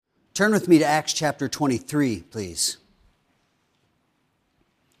Turn with me to Acts chapter 23, please.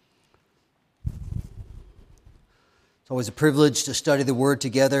 It's always a privilege to study the Word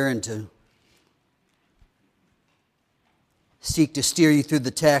together and to seek to steer you through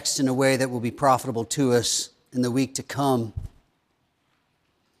the text in a way that will be profitable to us in the week to come.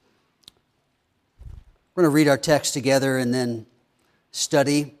 We're going to read our text together and then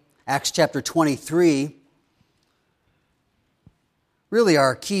study Acts chapter 23. Really,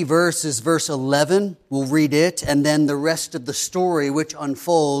 our key verse is verse 11. We'll read it, and then the rest of the story, which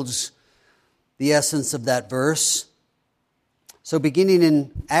unfolds the essence of that verse. So beginning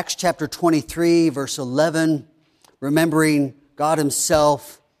in Acts chapter 23, verse 11, remembering God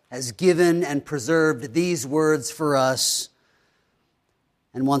Himself has given and preserved these words for us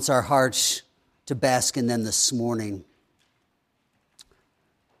and wants our hearts to bask in them this morning.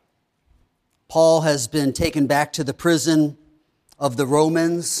 Paul has been taken back to the prison of the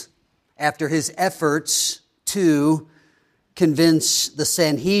Romans after his efforts to convince the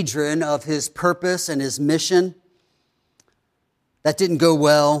Sanhedrin of his purpose and his mission. That didn't go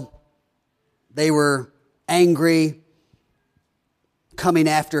well. They were angry, coming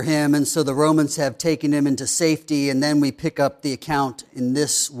after him, and so the Romans have taken him into safety, and then we pick up the account in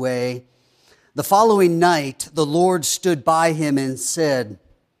this way. The following night, the Lord stood by him and said,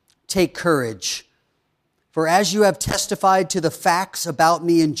 "Take courage. For as you have testified to the facts about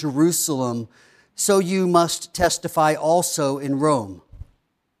me in Jerusalem, so you must testify also in Rome."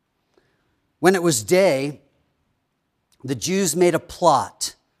 When it was day, the Jews made a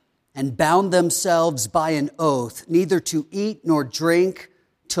plot and bound themselves by an oath, neither to eat nor drink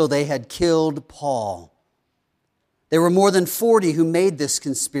till they had killed Paul. There were more than 40 who made this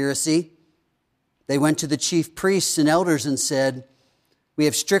conspiracy. They went to the chief priests and elders and said, "We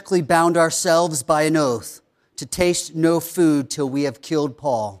have strictly bound ourselves by an oath to taste no food till we have killed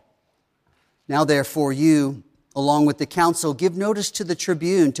Paul. Now therefore you, along with the council, give notice to the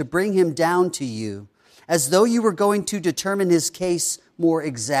tribune to bring him down to you, as though you were going to determine his case more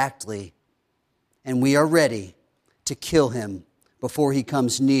exactly. And we are ready to kill him before he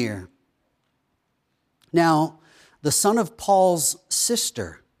comes near." Now the son of Paul's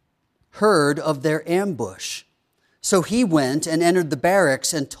sister heard of their ambush. So he went and entered the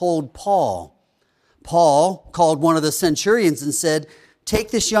barracks and told Paul. Paul called one of the centurions and said,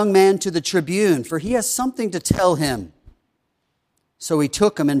 "Take this young man to the tribune, for he has something to tell him." So he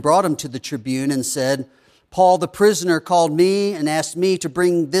took him and brought him to the tribune and said, "Paul the prisoner called me and asked me to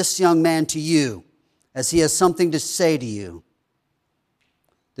bring this young man to you, as he has something to say to you."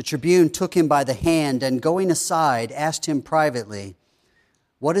 The tribune took him by the hand and, going aside, asked him privately,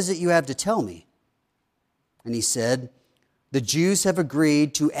 "What is it you have to tell me?" And he said, "The Jews have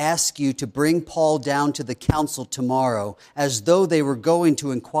agreed to ask you to bring Paul down to the council tomorrow, as though they were going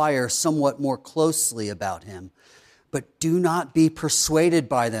to inquire somewhat more closely about him. But do not be persuaded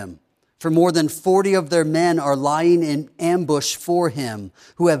by them, for more than 40 of their men are lying in ambush for him,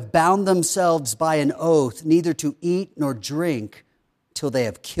 who have bound themselves by an oath neither to eat nor drink till they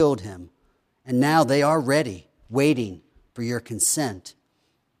have killed him. And now they are ready, waiting for your consent."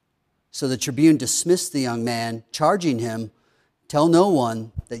 So the tribune dismissed the young man, charging him, "Tell no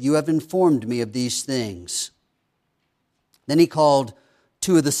one that you have informed me of these things." Then he called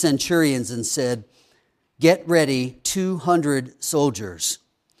 2 of the centurions and said, "Get ready 200 soldiers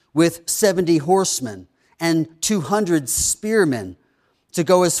with 70 horsemen and 200 spearmen to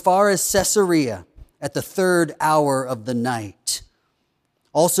go as far as Caesarea at the 3rd hour of the night.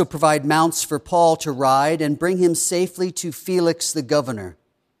 Also provide mounts for Paul to ride and bring him safely to Felix the governor."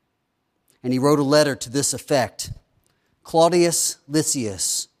 And he wrote a letter to this effect: "Claudius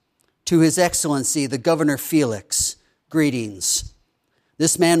Lysias, to His Excellency the Governor Felix, greetings.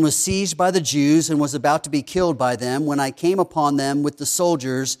 This man was seized by the Jews and was about to be killed by them when I came upon them with the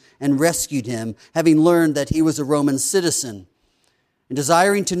soldiers and rescued him, having learned that he was a Roman citizen. And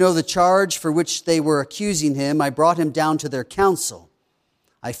desiring to know the charge for which they were accusing him, I brought him down to their council.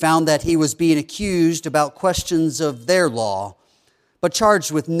 I found that he was being accused about questions of their law, but charged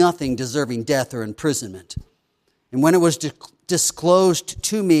with nothing deserving death or imprisonment. And when it was disclosed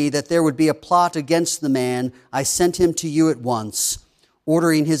to me that there would be a plot against the man, I sent him to you at once,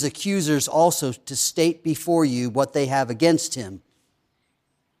 ordering his accusers also to state before you what they have against him."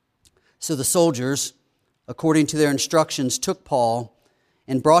 So the soldiers, according to their instructions, took Paul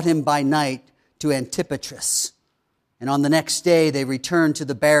and brought him by night to Antipatris. And on the next day they returned to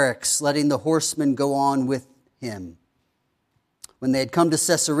the barracks, letting the horsemen go on with him. When they had come to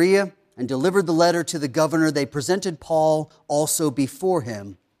Caesarea and delivered the letter to the governor, they presented Paul also before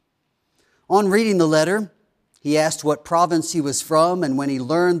him. On reading the letter, He asked what province he was from, and when he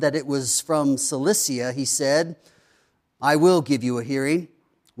learned that it was from Cilicia, he said, "I will give you a hearing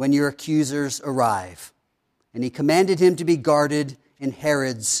when your accusers arrive." And he commanded him to be guarded in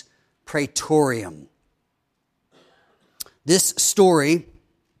Herod's praetorium. This story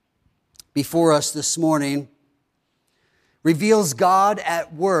before us this morning reveals God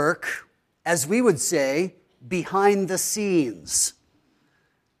at work, as we would say, behind the scenes.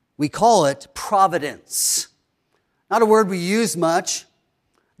 We call it providence. Not a word we use much.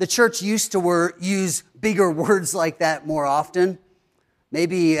 The church used to use bigger words like that more often.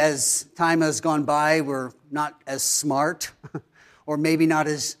 Maybe as time has gone by, we're not as smart, or maybe not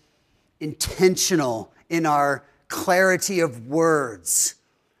as intentional in our clarity of words.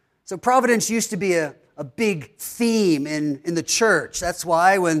 So providence used to be a big theme in the church. That's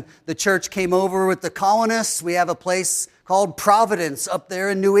why when the church came over with the colonists, we have a place called Providence up there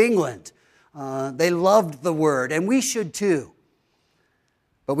in New England. They loved the word, and we should too.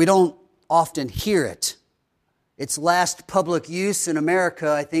 But we don't often hear it. Its last public use in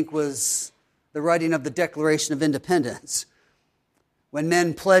America, I think, was the writing of the Declaration of Independence, when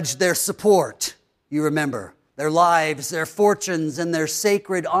men pledged their support, you remember, their lives, their fortunes, and their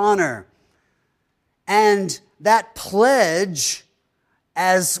sacred honor. And that pledge,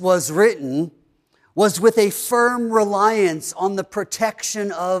 as was written, was with a firm reliance on the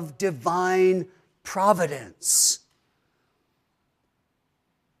protection of divine providence.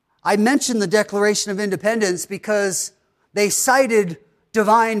 I mentioned the Declaration of Independence because they cited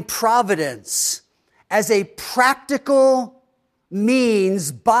divine providence as a practical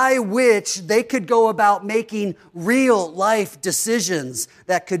means by which they could go about making real life decisions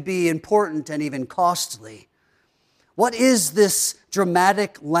that could be important and even costly. What is this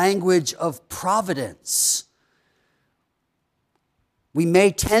dramatic language of providence? We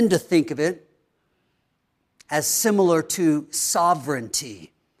may tend to think of it as similar to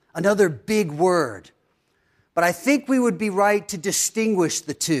sovereignty, another big word. But I think we would be right to distinguish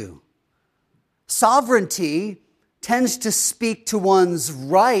the two. Sovereignty tends to speak to one's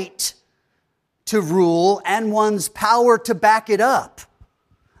right to rule and one's power to back it up.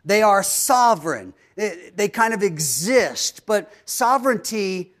 They are sovereign. They kind of exist, but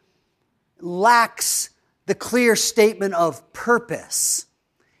sovereignty lacks the clear statement of purpose.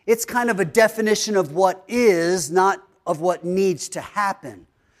 It's kind of a definition of what is, not of what needs to happen.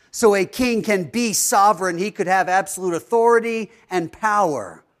 So a king can be sovereign. He could have absolute authority and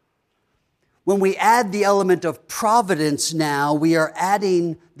power. When we add the element of providence now, we are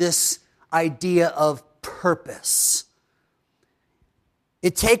adding this idea of purpose.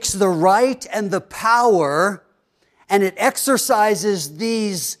 It takes the right and the power, and it exercises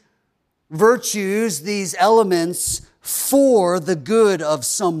these virtues, these elements, for the good of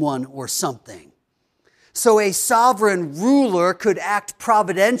someone or something. So a sovereign ruler could act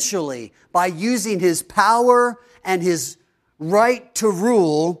providentially by using his power and his right to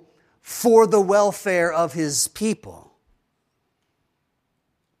rule for the welfare of his people.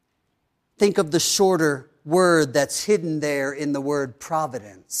 Think of the shorter word that's hidden there in the word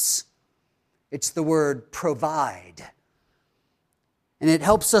providence. It's the word provide. And it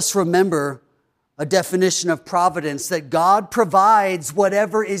helps us remember a definition of providence, that God provides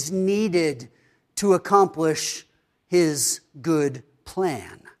whatever is needed to accomplish his good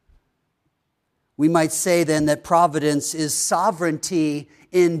plan. We might say then that providence is sovereignty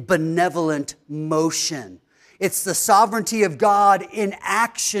in benevolent motion. It's the sovereignty of God in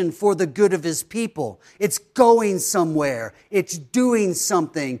action for the good of his people. It's going somewhere. It's doing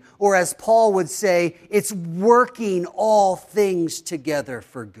something. Or as Paul would say, it's working all things together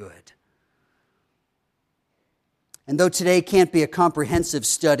for good. And though today can't be a comprehensive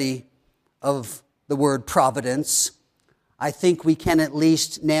study of the word providence, I think we can at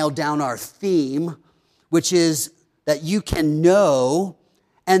least nail down our theme, which is that you can know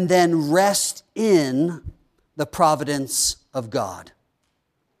and then rest in the providence of God.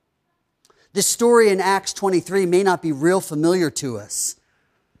 This story in Acts 23 may not be real familiar to us.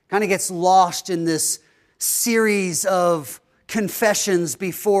 Kind of gets lost in this series of confessions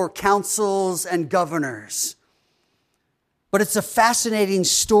before councils and governors. But it's a fascinating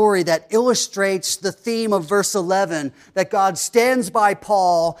story that illustrates the theme of verse 11, that God stands by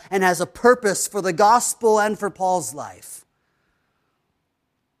Paul and has a purpose for the gospel and for Paul's life.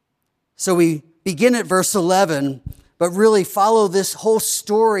 So we begin at verse 11, but really follow this whole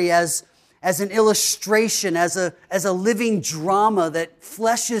story as an illustration, as a living drama that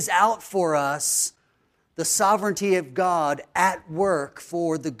fleshes out for us the sovereignty of God at work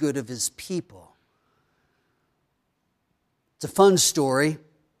for the good of his people. It's a fun story.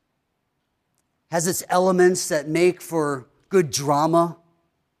 has its elements that make for good drama.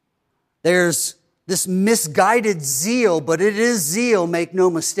 There's this misguided zeal, but it is zeal, make no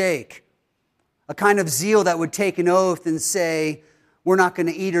mistake. A kind of zeal that would take an oath and say, we're not going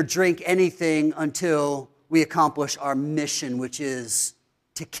to eat or drink anything until we accomplish our mission, which is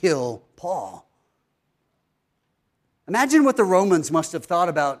to kill Paul. Imagine what the Romans must have thought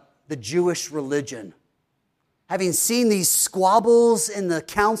about the Jewish religion. Having seen these squabbles in the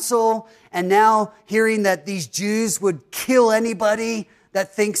council and now hearing that these Jews would kill anybody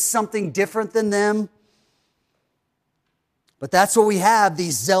that thinks something different than them. But that's what we have.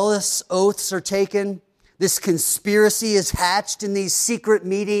 These zealous oaths are taken. This conspiracy is hatched in these secret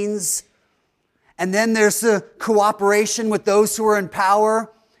meetings. And then there's the cooperation with those who are in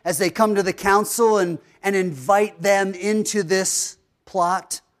power as they come to the council and invite them into this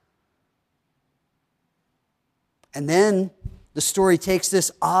plot. And then the story takes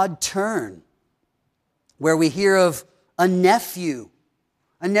this odd turn where we hear of a nephew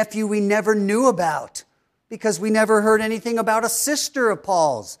we never knew about because we never heard anything about a sister of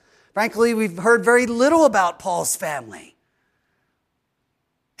Paul's. Frankly, we've heard very little about Paul's family.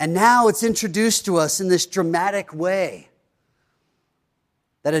 And now it's introduced to us in this dramatic way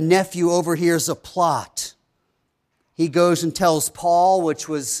that a nephew overhears a plot. He goes and tells Paul, which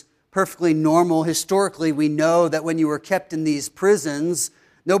was perfectly normal. Historically, we know that when you were kept in these prisons,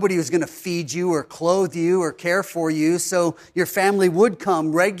 nobody was going to feed you or clothe you or care for you, so your family would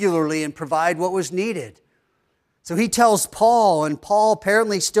come regularly and provide what was needed. So he tells Paul, and Paul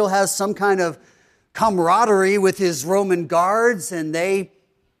apparently still has some kind of camaraderie with his Roman guards, and they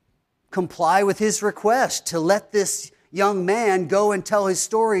comply with his request to let this young man go and tell his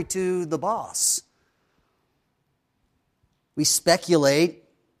story to the boss. We speculate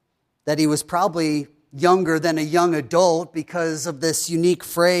that he was probably younger than a young adult because of this unique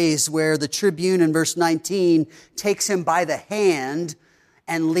phrase where the tribune in verse 19 takes him by the hand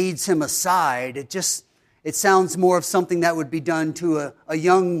and leads him aside. It sounds more of something that would be done to a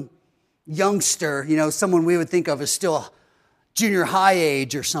youngster, someone we would think of as still junior high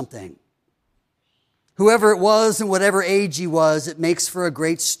age or something. Whoever it was and whatever age he was, it makes for a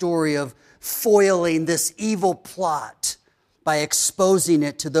great story of foiling this evil plot by exposing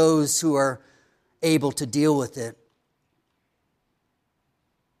it to those who are able to deal with it.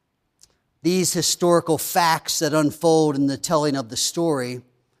 These historical facts that unfold in the telling of the story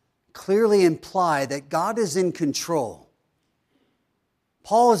clearly imply that God is in control.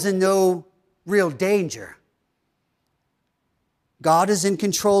 Paul is in no real danger. God is in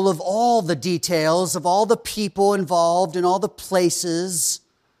control of all the details, of all the people involved in all the places.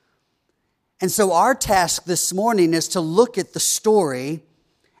 And so our task this morning is to look at the story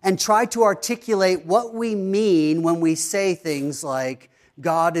and try to articulate what we mean when we say things like,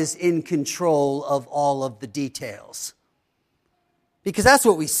 God is in control of all of the details. Because that's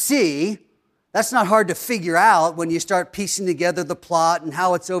what we see. That's not hard to figure out when you start piecing together the plot and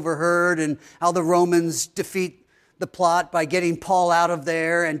how it's overheard and how the Romans defeat the plot by getting Paul out of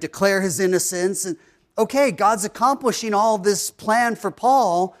there and declare his innocence. And okay, God's accomplishing all this plan for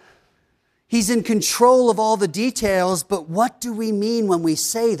Paul. He's in control of all the details, but what do we mean when we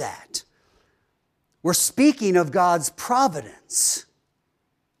say that? We're speaking of God's providence.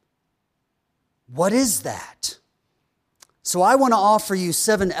 What is that? So I want to offer you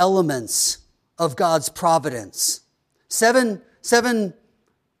 7 elements of God's providence. 7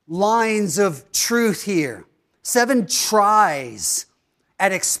 lines of truth here. 7 tries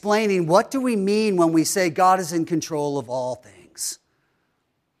at explaining what do we mean when we say God is in control of all things.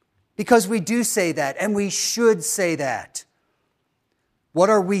 Because we do say that, and we should say that.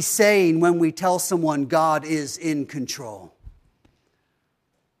 What are we saying when we tell someone God is in control?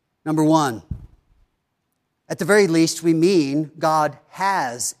 Number 1, at the very least, we mean God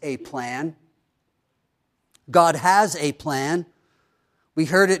has a plan. God has a plan. We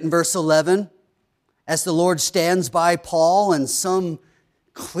heard it in verse 11. As the Lord stands by Paul in some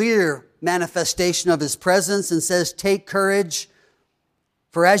clear manifestation of his presence and says, take courage,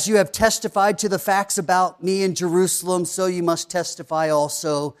 for as you have testified to the facts about me in Jerusalem, so you must testify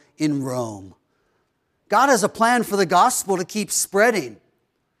also in Rome. God has a plan for the gospel to keep spreading.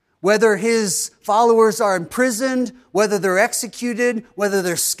 Whether his followers are imprisoned, whether they're executed, whether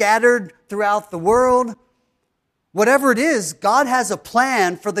they're scattered throughout the world, whatever it is, God has a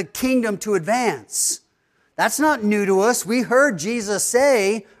plan for the kingdom to advance. That's not new to us. We heard Jesus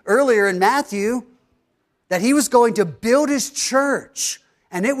say earlier in Matthew that he was going to build his church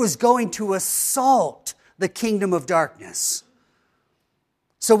and it was going to assault the kingdom of darkness.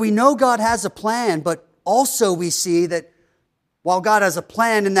 So we know God has a plan, but also we see that While God has a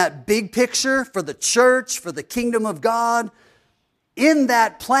plan in that big picture for the church, for the kingdom of God, in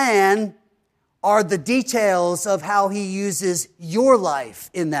that plan are the details of how he uses your life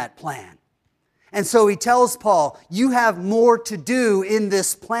in that plan. And so he tells Paul, you have more to do in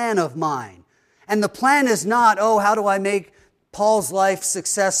this plan of mine. And the plan is not, how do I make Paul's life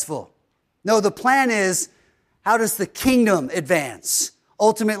successful? No, the plan is, how does the kingdom advance?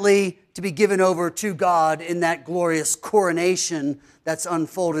 Ultimately, to be given over to God in that glorious coronation that's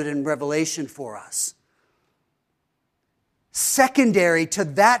unfolded in Revelation for us. Secondary to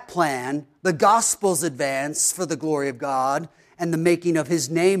that plan, the gospel's advance for the glory of God and the making of his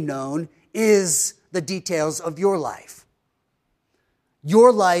name known is the details of your life.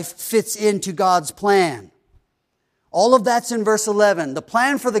 Your life fits into God's plan. All of that's in verse 11. The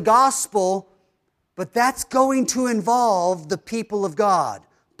plan for the gospel, but that's going to involve the people of God.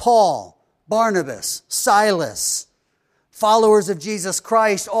 Paul, Barnabas, Silas, followers of Jesus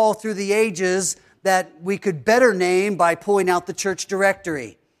Christ all through the ages that we could better name by pulling out the church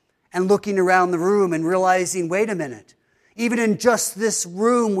directory and looking around the room and realizing, wait a minute, even in just this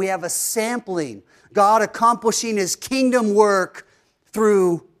room we have a sampling. God accomplishing his kingdom work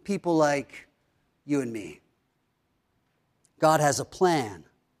through people like you and me. God has a plan.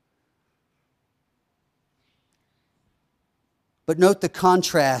 But note the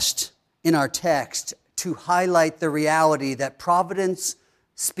contrast in our text to highlight the reality that providence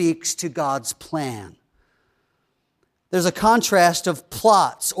speaks to God's plan. There's a contrast of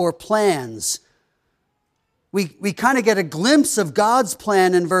plots or plans. We kind of get a glimpse of God's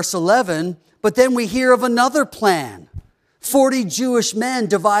plan in verse 11, but then we hear of another plan. 40 Jewish men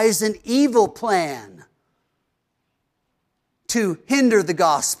devise an evil plan to hinder the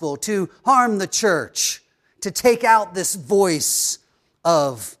gospel, to harm the church, to take out this voice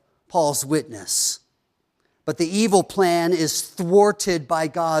of Paul's witness. But the evil plan is thwarted by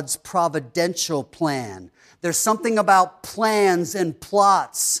God's providential plan. There's something about plans and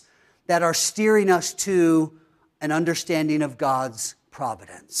plots that are steering us to an understanding of God's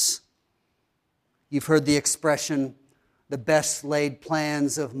providence. You've heard the expression, the best laid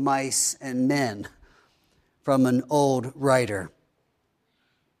plans of mice and men, from an old writer.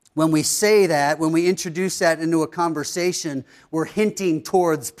 When we say that, when we introduce that into a conversation, we're hinting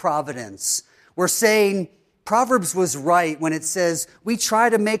towards providence. We're saying Proverbs was right when it says we try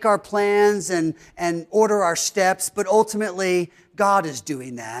to make our plans and order our steps, but ultimately God is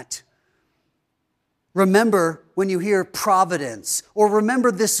doing that. Remember when you hear providence, or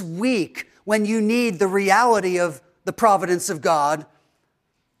remember this week when you need the reality of the providence of God,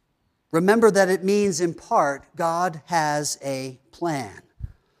 remember that it means in part God has a plan.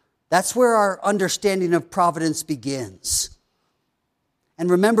 That's where our understanding of providence begins. And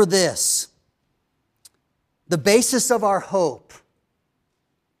remember this, the basis of our hope,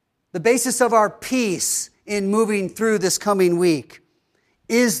 the basis of our peace in moving through this coming week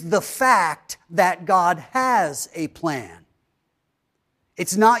is the fact that God has a plan.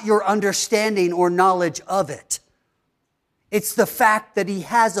 It's not your understanding or knowledge of it. It's the fact that he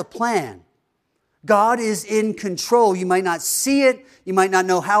has a plan. God is in control. You might not see it. You might not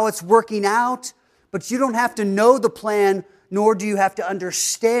know how it's working out, but you don't have to know the plan, nor do you have to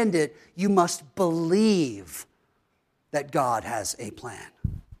understand it. You must believe that God has a plan.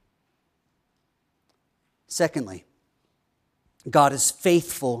 Secondly, God is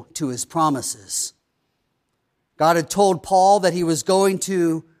faithful to his promises. God had told Paul that he was going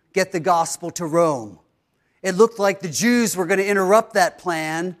to get the gospel to Rome. It looked like the Jews were going to interrupt that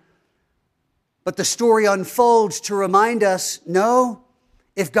plan, but the story unfolds to remind us, no,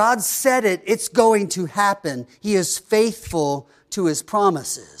 if God said it, it's going to happen. He is faithful to his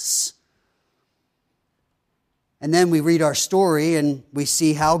promises. And then we read our story and we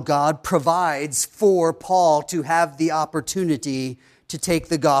see how God provides for Paul to have the opportunity to take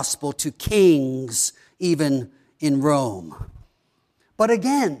the gospel to kings, even in Rome. But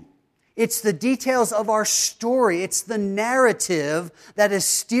again, it's the details of our story. It's the narrative that is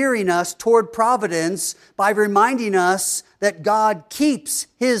steering us toward providence by reminding us that God keeps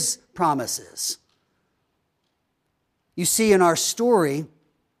his promises. You see, in our story,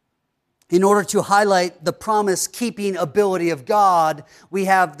 in order to highlight the promise-keeping ability of God, we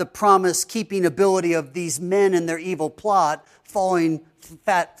have the promise-keeping ability of these men and their evil plot falling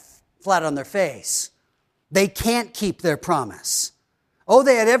flat on their face. They can't keep their promise. Oh,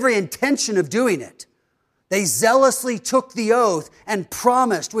 they had every intention of doing it. They zealously took the oath and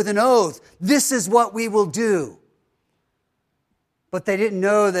promised with an oath, this is what we will do. But they didn't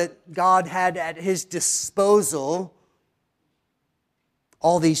know that God had at his disposal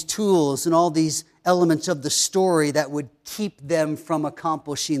all these tools and all these elements of the story that would keep them from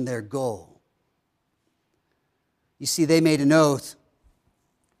accomplishing their goal. You see, they made an oath,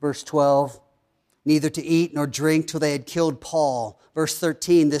 verse 12, neither to eat nor drink till they had killed Paul. Verse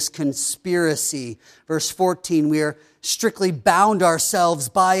 13, this conspiracy. Verse 14, we are strictly bound ourselves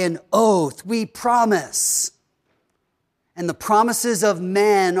by an oath. We promise. And the promises of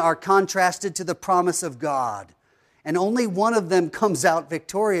men are contrasted to the promise of God. And only one of them comes out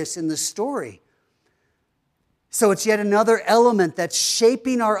victorious in the story. So it's yet another element that's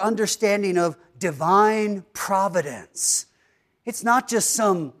shaping our understanding of divine providence. It's not just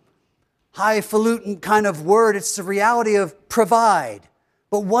some highfalutin kind of word. It's the reality of provide.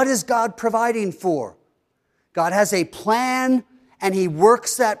 But what is God providing for? God has a plan, and He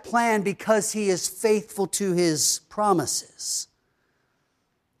works that plan because He is faithful to His promises.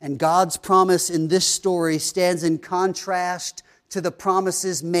 And God's promise in this story stands in contrast to the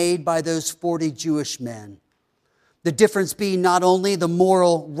promises made by those 40 Jewish men. The difference being not only the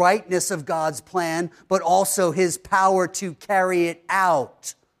moral rightness of God's plan, but also His power to carry it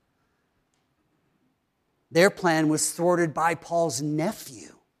out. Their plan was thwarted by Paul's nephew.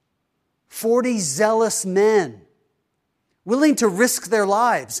 40 zealous men, willing to risk their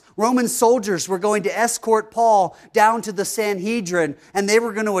lives. Roman soldiers were going to escort Paul down to the Sanhedrin, and they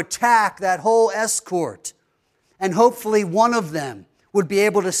were going to attack that whole escort. And hopefully one of them would be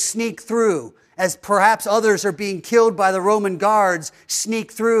able to sneak through, as perhaps others are being killed by the Roman guards,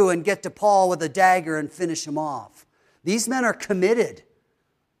 sneak through and get to Paul with a dagger and finish him off. These men are committed.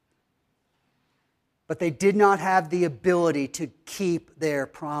 But they did not have the ability to keep their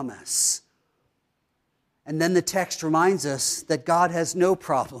promise. And then the text reminds us that God has no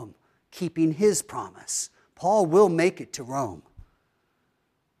problem keeping His promise. Paul will make it to Rome.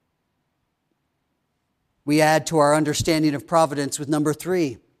 We add to our understanding of providence with number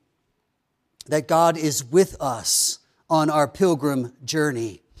 3, that God is with us on our pilgrim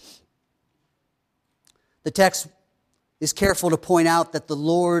journey. The text is careful to point out that the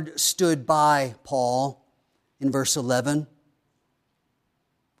Lord stood by Paul in verse 11.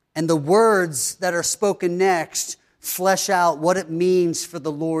 And the words that are spoken next flesh out what it means for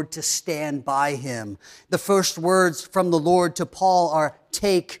the Lord to stand by him. The first words from the Lord to Paul are,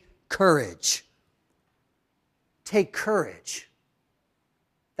 take courage. Take courage.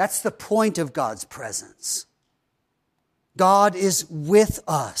 That's the point of God's presence. God is with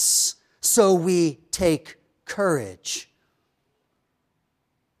us, so we take courage.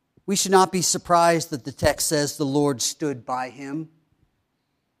 We should not be surprised that the text says the Lord stood by him.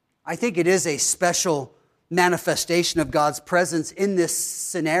 I think it is a special manifestation of God's presence in this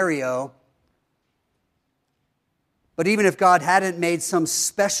scenario. But even if God hadn't made some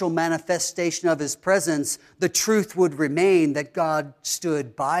special manifestation of His presence, the truth would remain that God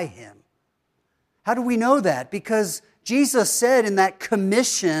stood by him. How do we know that? Because Jesus said in that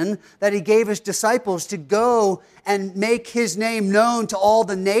commission that He gave His disciples to go and make His name known to all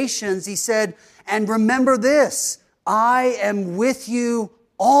the nations, He said, and remember this, I am with you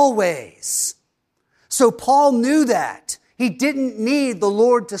always. So Paul knew that. He didn't need the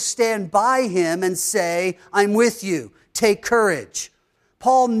Lord to stand by him and say, I'm with you, take courage.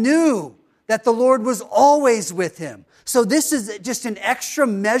 Paul knew that the Lord was always with him. So this is just an extra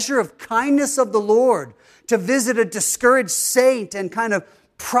measure of kindness of the Lord to visit a discouraged saint and kind of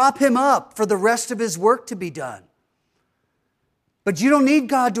prop him up for the rest of his work to be done. But you don't need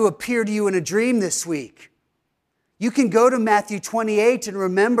God to appear to you in a dream this week. You can go to Matthew 28 and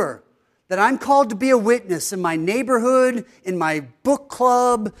remember that I'm called to be a witness in my neighborhood, in my book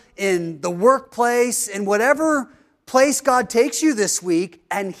club, in the workplace, in whatever place God takes you this week,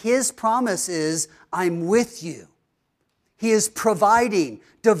 and His promise is, I'm with you. He is providing.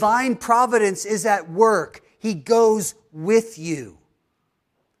 Divine providence is at work. He goes with you.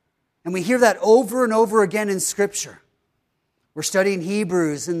 And we hear that over and over again in Scripture. We're studying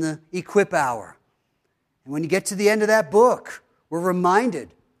Hebrews in the Equip Hour. And when you get to the end of that book, we're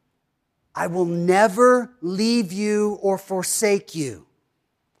reminded, I will never leave you or forsake you.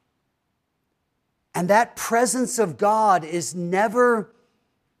 And that presence of God is never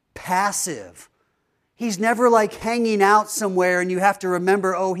passive. He's never like hanging out somewhere and you have to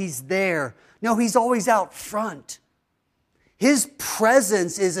remember, oh, He's there. No, He's always out front. His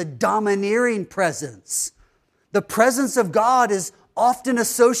presence is a domineering presence. The presence of God is often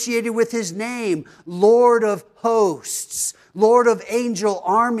associated with His name, Lord of hosts, Lord of angel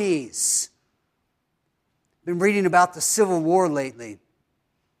armies. Been reading about the Civil War lately.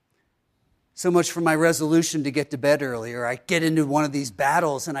 So much for my resolution to get to bed earlier. I get into one of these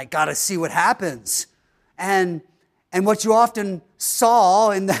battles and I got to see what happens. And what you often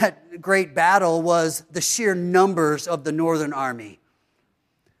saw in that great battle was the sheer numbers of the northern army.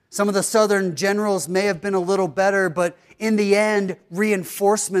 Some of the southern generals may have been a little better, but in the end,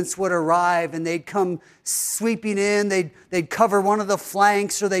 reinforcements would arrive and they'd come sweeping in. They'd cover one of the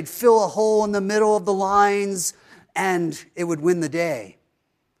flanks or they'd fill a hole in the middle of the lines, and it would win the day.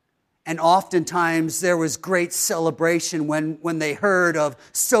 And oftentimes there was great celebration when they heard of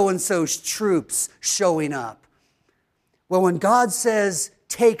so-and-so's troops showing up. Well, when God says,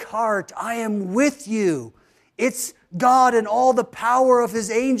 "Take heart, I am with you," it's God and all the power of His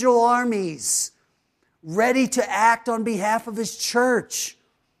angel armies, ready to act on behalf of His church,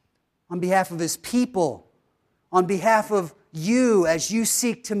 on behalf of His people, on behalf of you as you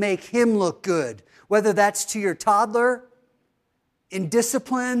seek to make Him look good, whether that's to your toddler in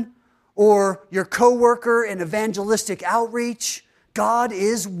discipline or your coworker in evangelistic outreach. God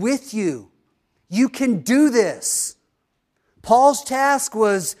is with you. You can do this. Paul's task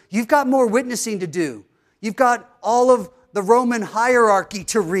was, you've got more witnessing to do. You've got all of the Roman hierarchy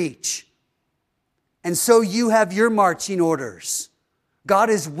to reach. And so you have your marching orders. God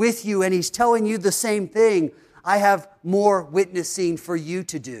is with you and He's telling you the same thing. I have more witnessing for you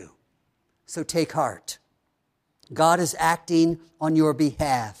to do. So take heart. God is acting on your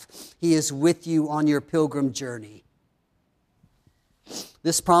behalf. He is with you on your pilgrim journey.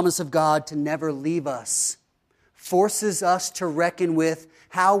 This promise of God to never leave us forces us to reckon with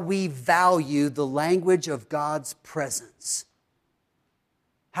how we value the language of God's presence.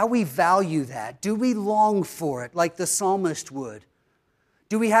 How we value that. Do we long for it like the psalmist would?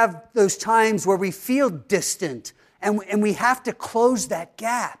 Do we have those times where we feel distant and we have to close that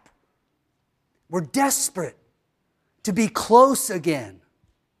gap? We're desperate to be close again.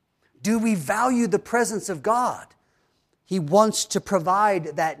 Do we value the presence of God? He wants to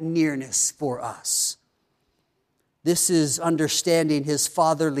provide that nearness for us. This is understanding His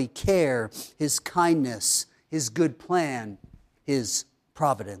fatherly care, His kindness, His good plan, His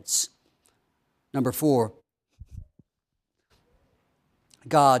providence. Number 4,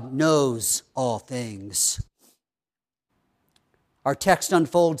 God knows all things. Our text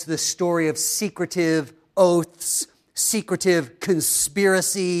unfolds this story of secretive oaths, secretive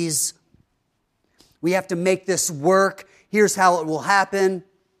conspiracies. We have to make this work. Here's how it will happen.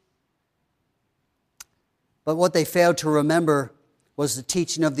 But what they failed to remember was the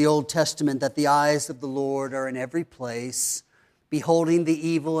teaching of the Old Testament that the eyes of the Lord are in every place, beholding the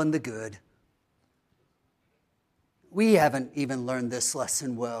evil and the good. We haven't even learned this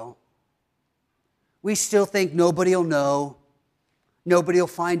lesson well. We still think nobody will know, nobody will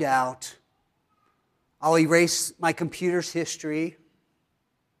find out. I'll erase my computer's history.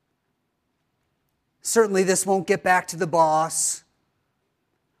 Certainly this won't get back to the boss.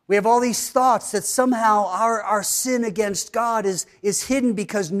 We have all these thoughts that somehow our sin against God is hidden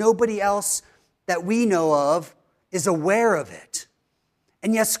because nobody else that we know of is aware of it.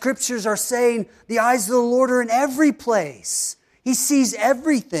 And yet scriptures are saying the eyes of the Lord are in every place. He sees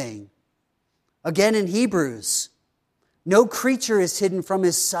everything. Again in Hebrews, no creature is hidden from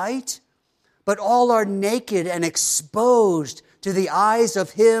His sight, but all are naked and exposed to the eyes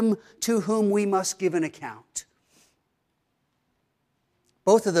of Him to whom we must give an account.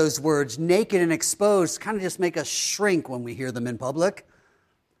 Both of those words, naked and exposed, kind of just make us shrink when we hear them in public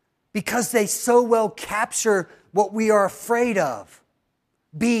because they so well capture what we are afraid of,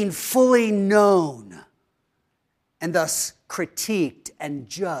 being fully known and thus critiqued and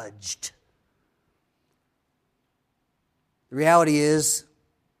judged. The reality is,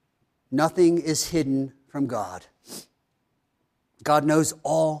 nothing is hidden from God. God knows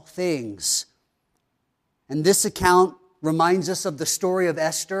all things. And this account reminds us of the story of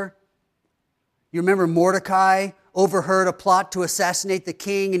Esther. You remember Mordecai overheard a plot to assassinate the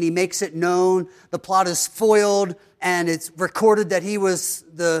king, and he makes it known. The plot is foiled, and it's recorded that he was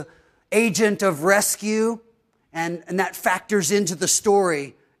the agent of rescue, and that factors into the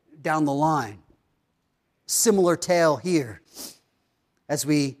story down the line. Similar tale here, as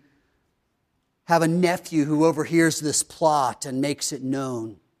we have a nephew who overhears this plot and makes it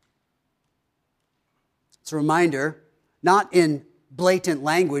known. It's a reminder, not in blatant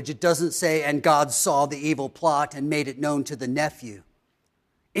language, it doesn't say, and God saw the evil plot and made it known to the nephew.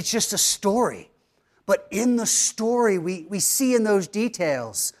 It's just a story. But in the story, we see in those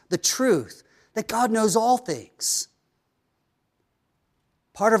details the truth that God knows all things.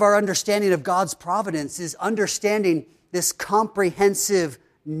 Part of our understanding of God's providence is understanding this comprehensive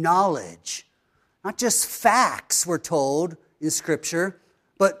knowledge. Not just facts, we're told in Scripture,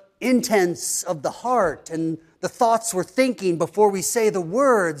 but intents of the heart and the thoughts we're thinking before we say the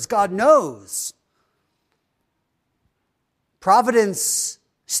words. God knows. Providence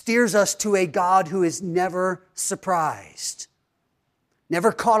steers us to a God who is never surprised,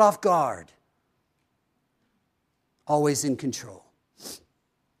 never caught off guard, always in control.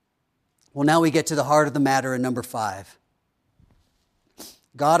 Well, now we get to the heart of the matter in number 5.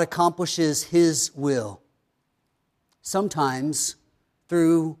 God accomplishes His will, sometimes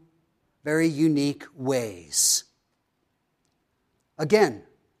through very unique ways. Again,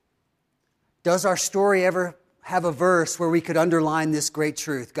 does our story ever have a verse where we could underline this great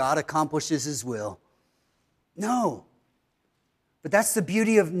truth? God accomplishes His will. No. But that's the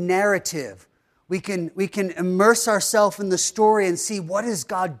beauty of narrative. We can immerse ourselves in the story and see, what is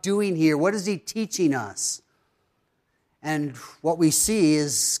God doing here? What is He teaching us? And what we see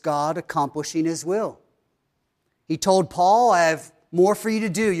is God accomplishing His will. He told Paul, I have more for you to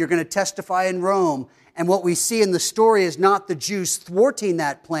do. You're going to testify in Rome. And what we see in the story is not the Jews thwarting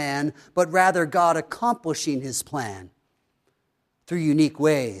that plan, but rather God accomplishing His plan through unique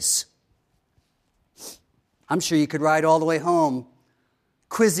ways. I'm sure you could ride all the way home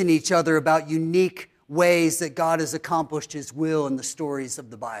quizzing each other about unique ways that God has accomplished His will in the stories of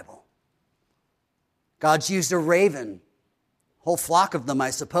the Bible. God's used a raven, a whole flock of them, I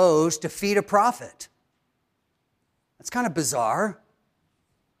suppose, to feed a prophet. That's kind of bizarre.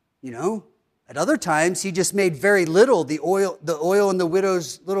 You know, at other times, He just made very little, the oil in the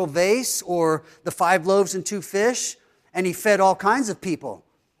widow's little vase or the 5 loaves and 2 fish, and He fed all kinds of people.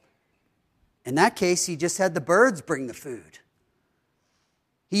 In that case, He just had the birds bring the food.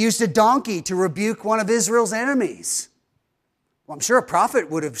 He used a donkey to rebuke one of Israel's enemies. Well, I'm sure a prophet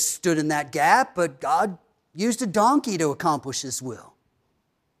would have stood in that gap, but God used a donkey to accomplish His will.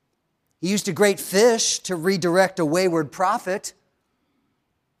 He used a great fish to redirect a wayward prophet.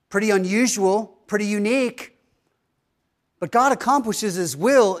 Pretty unusual, pretty unique. But God accomplishes His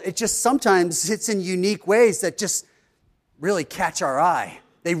will. It just sometimes it's in unique ways that just really catch our eye.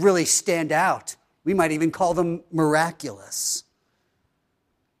 They really stand out. We might even call them miraculous.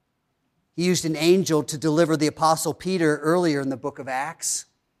 He used an angel to deliver the Apostle Peter earlier in the book of Acts.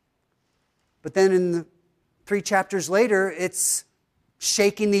 But then in the 3 chapters later, it's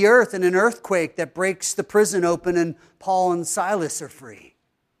shaking the earth in an earthquake that breaks the prison open and Paul and Silas are free.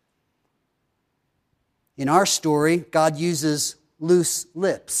 In our story, God uses loose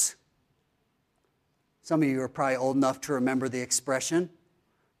lips. Some of you are probably old enough to remember the expression,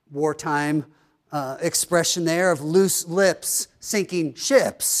 wartime expression there of loose lips sinking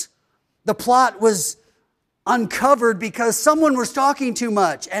ships. The plot was uncovered because someone was talking too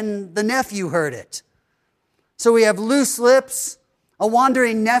much and the nephew heard it. So we have loose lips, a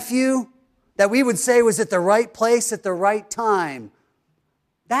wandering nephew that we would say was at the right place at the right time.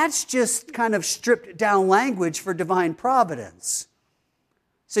 That's just kind of stripped down language for divine providence.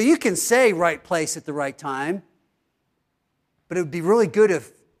 So you can say right place at the right time, but it would be really good if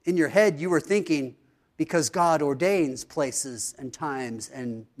in your head you were thinking because God ordains places and times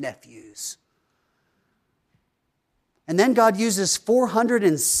and nephews. And then God uses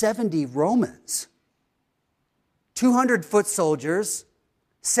 470 Romans, 200 foot soldiers,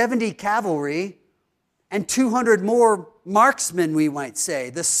 70 cavalry, and 200 more marksmen, we might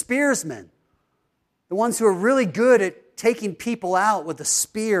say, the spearsmen, the ones who are really good at taking people out with a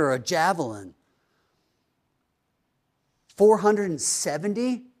spear or a javelin.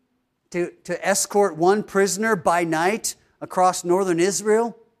 470 to escort one prisoner by night across northern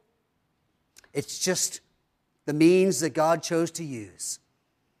Israel. It's just the means that God chose to use.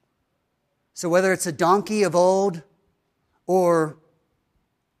 So whether it's a donkey of old or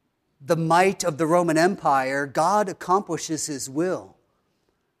the might of the Roman Empire, God accomplishes His will,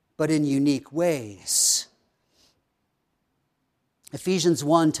 but in unique ways. Ephesians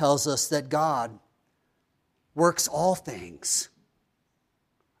 1 tells us that God works all things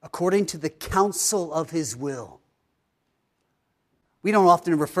according to the counsel of His will. We don't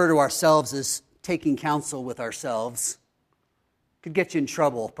often refer to ourselves as taking counsel with ourselves. Could get you in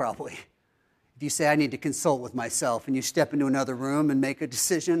trouble, probably. If you say, I need to consult with myself, and you step into another room and make a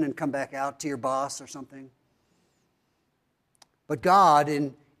decision and come back out to your boss or something. But God,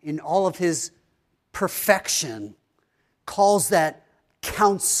 in all of His perfection, calls that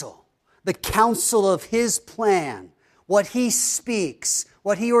counsel, the counsel of His plan, what He speaks,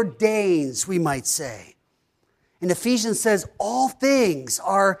 what He ordains, we might say. And Ephesians says all things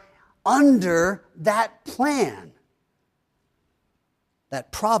are under that plan,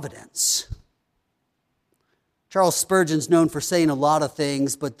 that providence. Charles Spurgeon's known for saying a lot of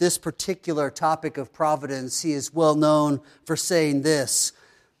things, but this particular topic of providence, he is well known for saying this,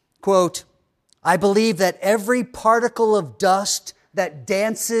 quote, I believe that every particle of dust that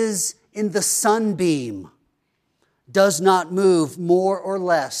dances in the sunbeam does not move more or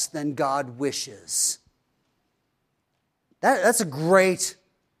less than God wishes. That's a great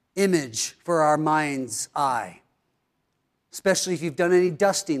image for our mind's eye, especially if you've done any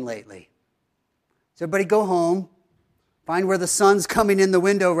dusting lately. So everybody go home, find where the sun's coming in the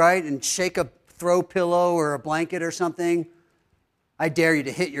window, right, and shake a throw pillow or a blanket or something. I dare you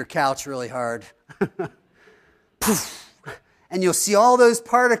to hit your couch really hard. Poof. And you'll see all those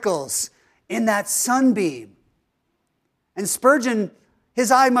particles in that sunbeam. And Spurgeon,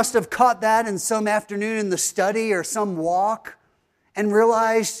 his eye must have caught that in some afternoon in the study or some walk and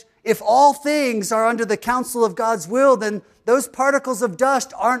realized if all things are under the counsel of God's will, then those particles of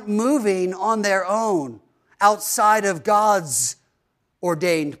dust aren't moving on their own outside of God's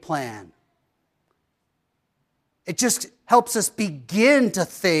ordained plan. It just helps us begin to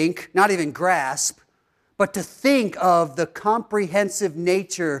think, not even grasp, but to think of the comprehensive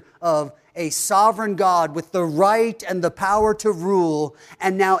nature of a sovereign God with the right and the power to rule,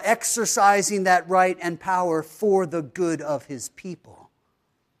 and now exercising that right and power for the good of his people.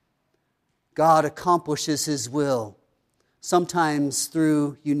 God accomplishes his will, sometimes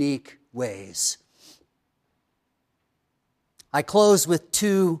through unique ways. I close with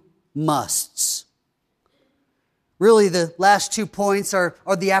two musts. Really, the last 2 points are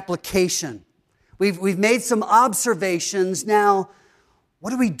the application. We've made some observations. Now, what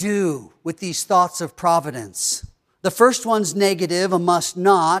do we do with these thoughts of providence? The first one's negative, a must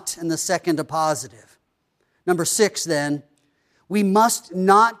not, and the second a positive. Number 6, then, we must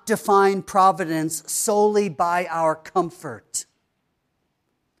not define providence solely by our comfort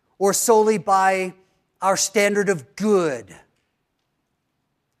or solely by our standard of good.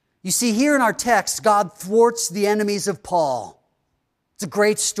 You see, here in our text, God thwarts the enemies of Paul. It's a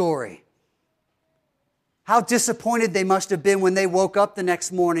great story. How disappointed they must have been when they woke up the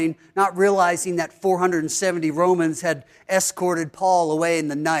next morning, not realizing that 470 Romans had escorted Paul away in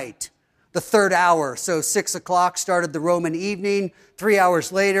the night. The third hour, so 6 o'clock started the Roman evening. 3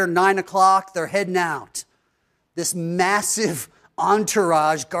 hours later, 9 o'clock, they're heading out. This massive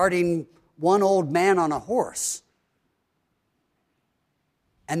entourage guarding one old man on a horse.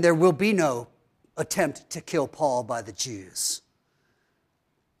 And there will be no attempt to kill Paul by the Jews.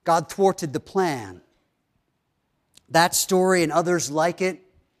 God thwarted the plan. That story and others like it,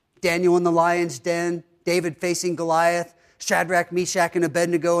 Daniel in the lion's den, David facing Goliath, Shadrach, Meshach, and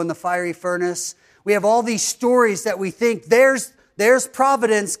Abednego in the fiery furnace. We have all these stories that we think there's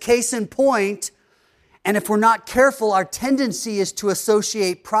providence, case in point. And if we're not careful, our tendency is to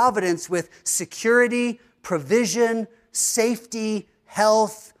associate providence with security, provision, safety,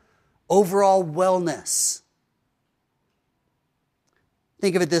 health, overall wellness.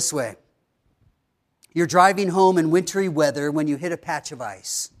 Think of it this way. You're driving home in wintry weather when you hit a patch of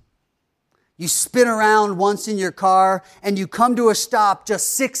ice. You spin around once in your car and you come to a stop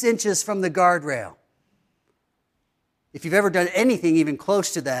just 6 inches from the guardrail. If you've ever done anything even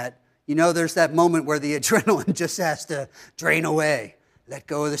close to that, you know there's that moment where the adrenaline just has to drain away. Let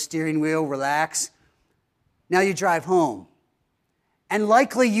go of the steering wheel, relax. Now you drive home. And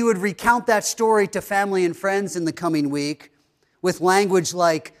likely you would recount that story to family and friends in the coming week with language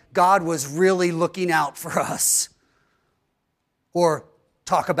like, God was really looking out for us. Or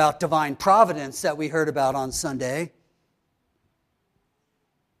talk about divine providence that we heard about on Sunday.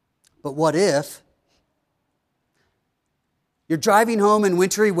 But what if you're driving home in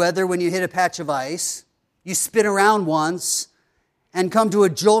wintry weather when you hit a patch of ice, you spin around once and come to a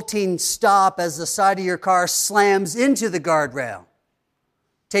jolting stop as the side of your car slams into the guardrail,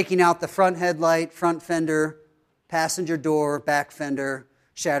 taking out the front headlight, front fender, passenger door, back fender,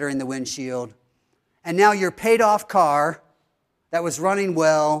 shattering the windshield. And now your paid-off car that was running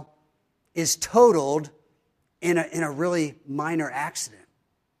well is totaled in a really minor accident.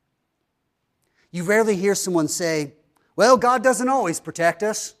 You rarely hear someone say, well, God doesn't always protect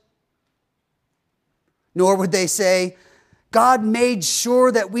us. Nor would they say, God made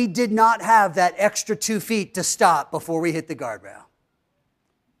sure that we did not have that extra 2 feet to stop before we hit the guardrail.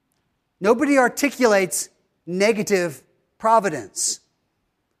 Nobody articulates negative providence,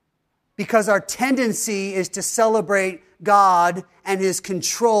 because our tendency is to celebrate God and his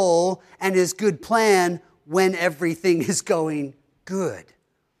control and his good plan when everything is going good.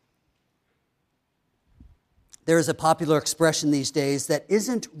 There is a popular expression these days that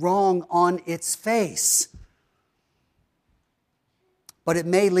isn't wrong on its face, but it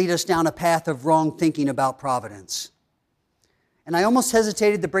may lead us down a path of wrong thinking about providence. And I almost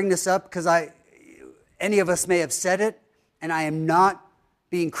hesitated to bring this up because any of us may have said it, and I am not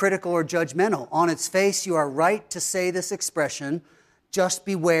being critical or judgmental. On its face, you are right to say this expression. Just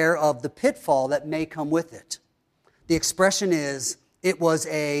beware of the pitfall that may come with it. The expression is, it was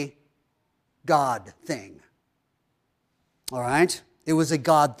a God thing. All right? It was a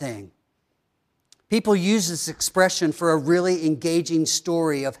God thing. People use this expression for a really engaging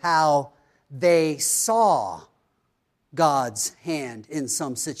story of how they saw God's hand in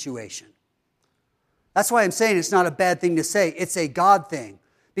some situation. That's why I'm saying it's not a bad thing to say. It's a God thing.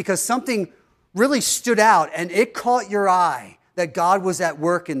 Because something really stood out and it caught your eye that God was at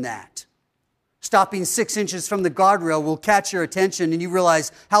work in that. Stopping 6 inches from the guardrail will catch your attention and you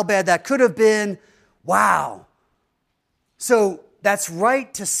realize how bad that could have been. Wow. So that's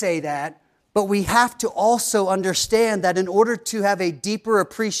right to say that, but we have to also understand that in order to have a deeper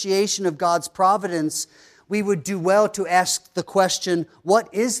appreciation of God's providence, we would do well to ask the question,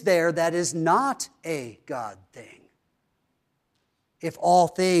 what is there that is not a God thing? If all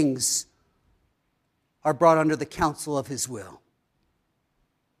things are brought under the counsel of His will.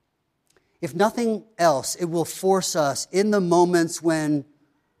 If nothing else, it will force us in the moments when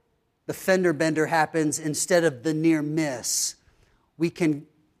the fender bender happens instead of the near miss, we can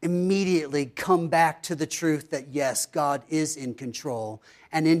immediately come back to the truth that yes, God is in control.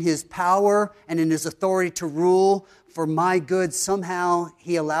 And in His power and in His authority to rule for my good, somehow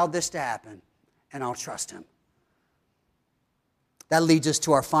He allowed this to happen, and I'll trust Him. That leads us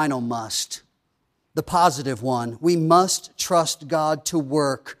to our final must, the positive one. We must trust God to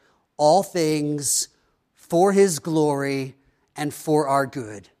work all things for His glory and for our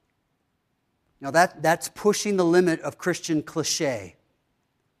good. Now that's pushing the limit of Christian cliche,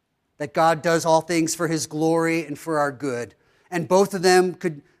 that God does all things for His glory and for our good. And both of them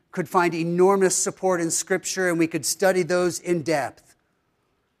could find enormous support in Scripture, and we could study those in depth.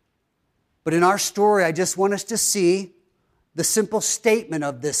 But in our story, I just want us to see the simple statement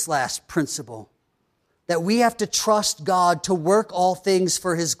of this last principle, that we have to trust God to work all things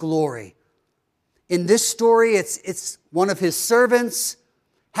for His glory. In this story, it's one of His servants,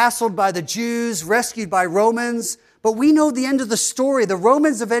 hassled by the Jews, rescued by Romans. But we know the end of the story. The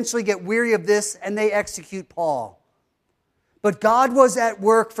Romans eventually get weary of this and they execute Paul. But God was at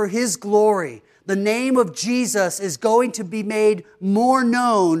work for His glory. The name of Jesus is going to be made more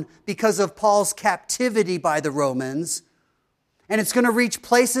known because of Paul's captivity by the Romans. And it's going to reach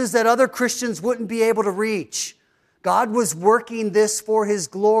places that other Christians wouldn't be able to reach. God was working this for His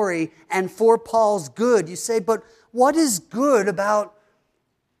glory and for Paul's good. You say, but what is good about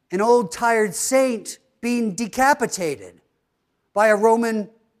an old tired saint being decapitated by a Roman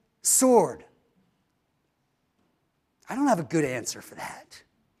sword? I don't have a good answer for that.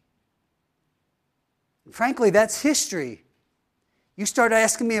 And frankly, that's history. You start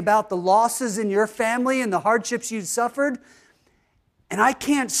asking me about the losses in your family and the hardships you suffered, and I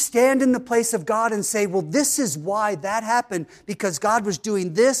can't stand in the place of God and say, well, this is why that happened, because God was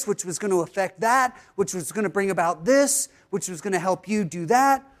doing this, which was going to affect that, which was going to bring about this, which was going to help you do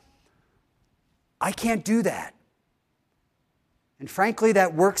that. I can't do that. And frankly,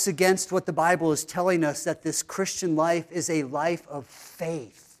 that works against what the Bible is telling us, that this Christian life is a life of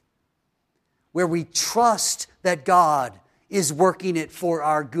faith, where we trust that God is working it for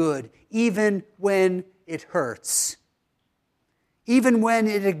our good, even when it hurts, even when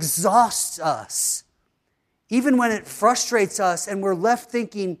it exhausts us, even when it frustrates us and we're left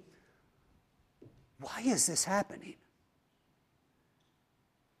thinking, why is this happening?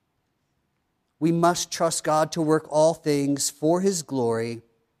 We must trust God to work all things for His glory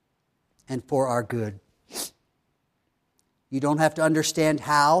and for our good. You don't have to understand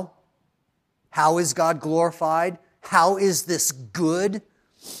how. How is God glorified? How is this good?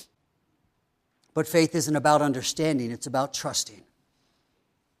 But faith isn't about understanding, it's about trusting.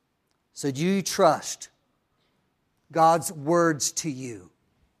 So do you trust God's words to you?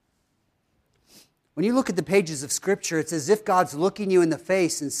 When you look at the pages of Scripture, it's as if God's looking you in the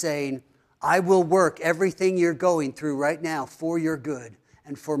face and saying, I will work everything you're going through right now for your good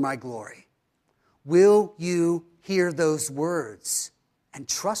and for my glory. Will you hear those words and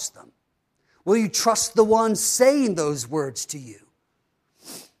trust them? Will you trust the one saying those words to you?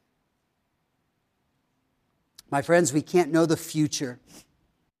 My friends, we can't know the future,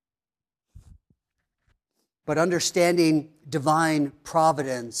 but understanding divine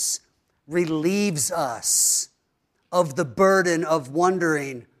providence relieves us of the burden of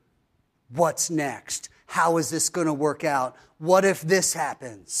wondering, what's next? How is this going to work out? What if this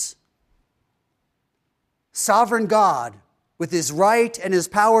happens? Sovereign God, with His right and His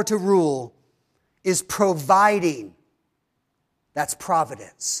power to rule, is providing. That's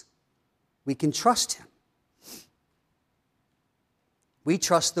providence. We can trust Him. We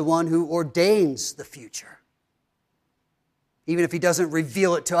trust the one who ordains the future, even if He doesn't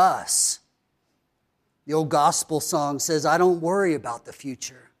reveal it to us. The old gospel song says, I don't worry about the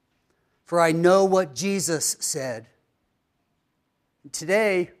future, for I know what Jesus said. And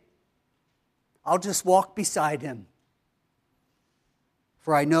today, I'll just walk beside him,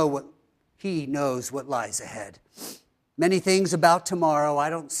 for I know what he knows what lies ahead. Many things about tomorrow I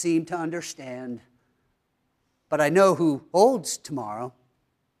don't seem to understand, but I know who holds tomorrow,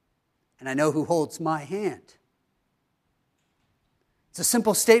 and I know who holds my hand. It's a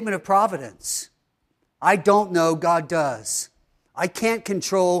simple statement of providence. I don't know, God does. I can't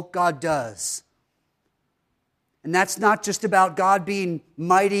control, God does. And that's not just about God being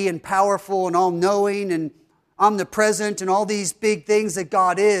mighty and powerful and all-knowing and omnipresent and all these big things that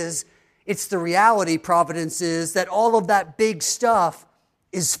God is. It's the reality, providence is, that all of that big stuff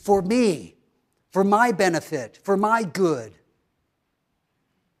is for me, for my benefit, for my good.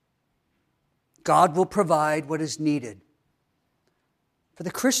 God will provide what is needed. For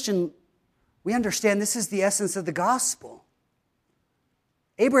the Christian, we understand this is the essence of the gospel.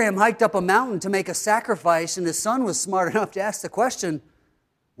 Abraham hiked up a mountain to make a sacrifice, and his son was smart enough to ask the question,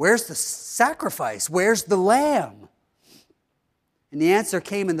 where's the sacrifice? Where's the lamb? And the answer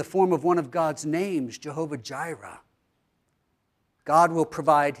came in the form of one of God's names, Jehovah Jireh. God will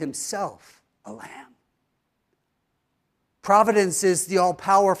provide himself a lamb. Providence is the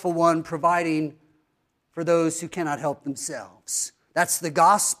all-powerful one providing for those who cannot help themselves. That's the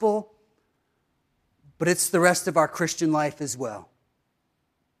gospel, but it's the rest of our Christian life as well.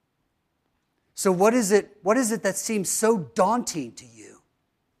 So what is it that seems so daunting to you?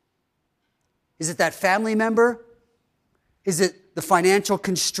 Is it that family member? Is it the financial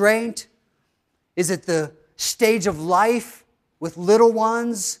constraint? Is it the stage of life with little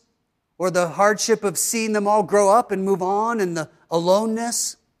ones? Or the hardship of seeing them all grow up and move on and the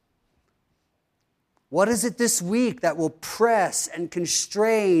aloneness? What is it this week that will press and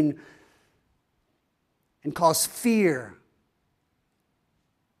constrain and cause fear?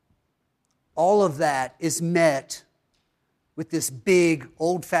 All of that is met with this big,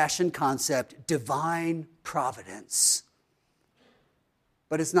 old-fashioned concept, divine providence.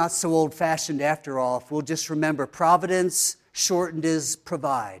 But it's not so old-fashioned after all, if we'll just remember, providence shortened is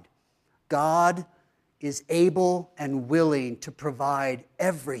provide. God is able and willing to provide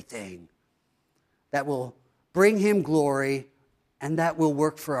everything that will bring him glory and that will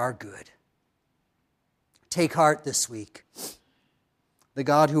work for our good. Take heart this week. The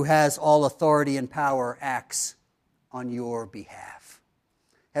God who has all authority and power acts on your behalf.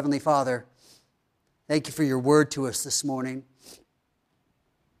 Heavenly Father, thank you for your word to us this morning.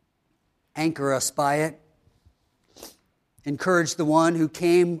 Anchor us by it. Encourage the one who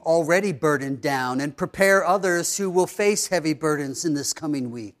came already burdened down and prepare others who will face heavy burdens in this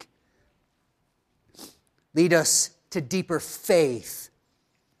coming week. Lead us to deeper faith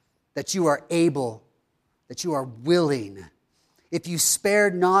that you are able, that you are willing. If you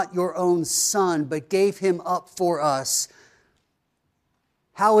spared not your own Son, but gave him up for us,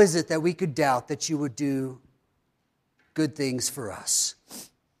 how is it that we could doubt that you would do good things for us?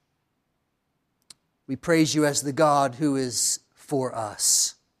 We praise you as the God who is for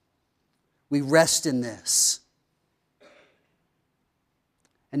us. We rest in this.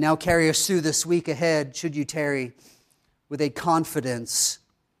 And now carry us through this week ahead, should you tarry, with a confidence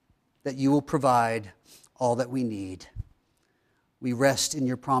that you will provide all that we need. We rest in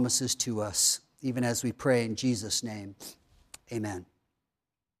your promises to us, even as we pray in Jesus' name. Amen.